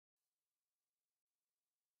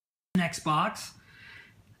Next box.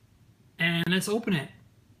 And let's open it.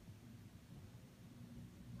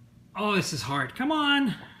 Oh, this is hard. Come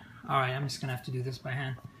on. All right, I'm just going to have to do this by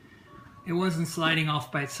hand. It wasn't sliding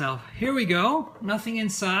off by itself. Here we go. Nothing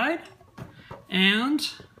inside. And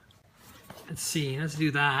let's see. Let's do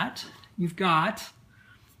that. You've got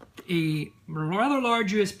a rather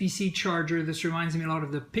large USB-C charger. This reminds me a lot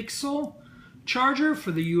of the Pixel charger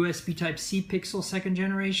for the USB Type-C Pixel 2nd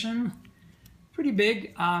generation. Pretty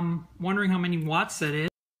big. Wondering how many watts that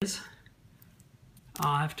is.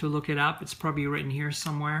 I'll have to look it up. It's probably written here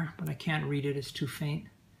somewhere, but I can't read it. It's too faint.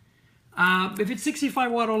 If it's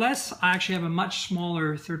 65 watt or less, I actually have a much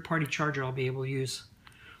smaller third-party charger I'll be able to use.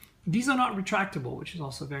 These are not retractable, which is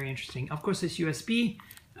also very interesting. Of course, it's USB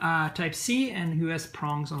Type-C and US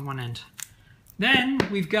prongs on one end. Then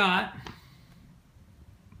we've got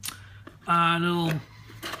a little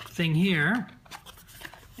thing here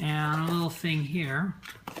and a little thing here.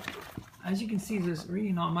 As you can see, there's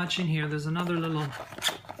really not much in here. There's another little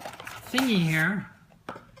thingy here.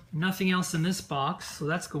 Nothing else in this box, so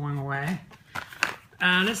that's going away.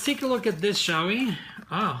 Let's take a look at this, shall we?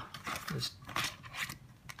 Oh,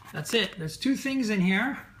 that's it. There's two things in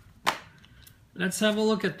here. Let's have a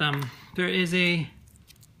look at them. There is a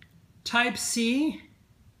Type-C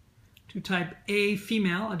to Type-A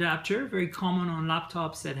female adapter, very common on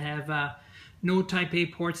laptops that have no Type-A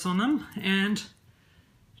ports on them, and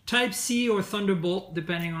Type-C or Thunderbolt,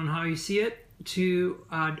 depending on how you see it, to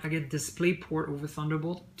I get display port over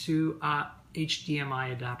Thunderbolt to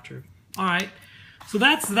HDMI adapter. All right, so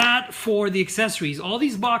that's that for the accessories. All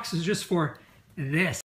these boxes just for this.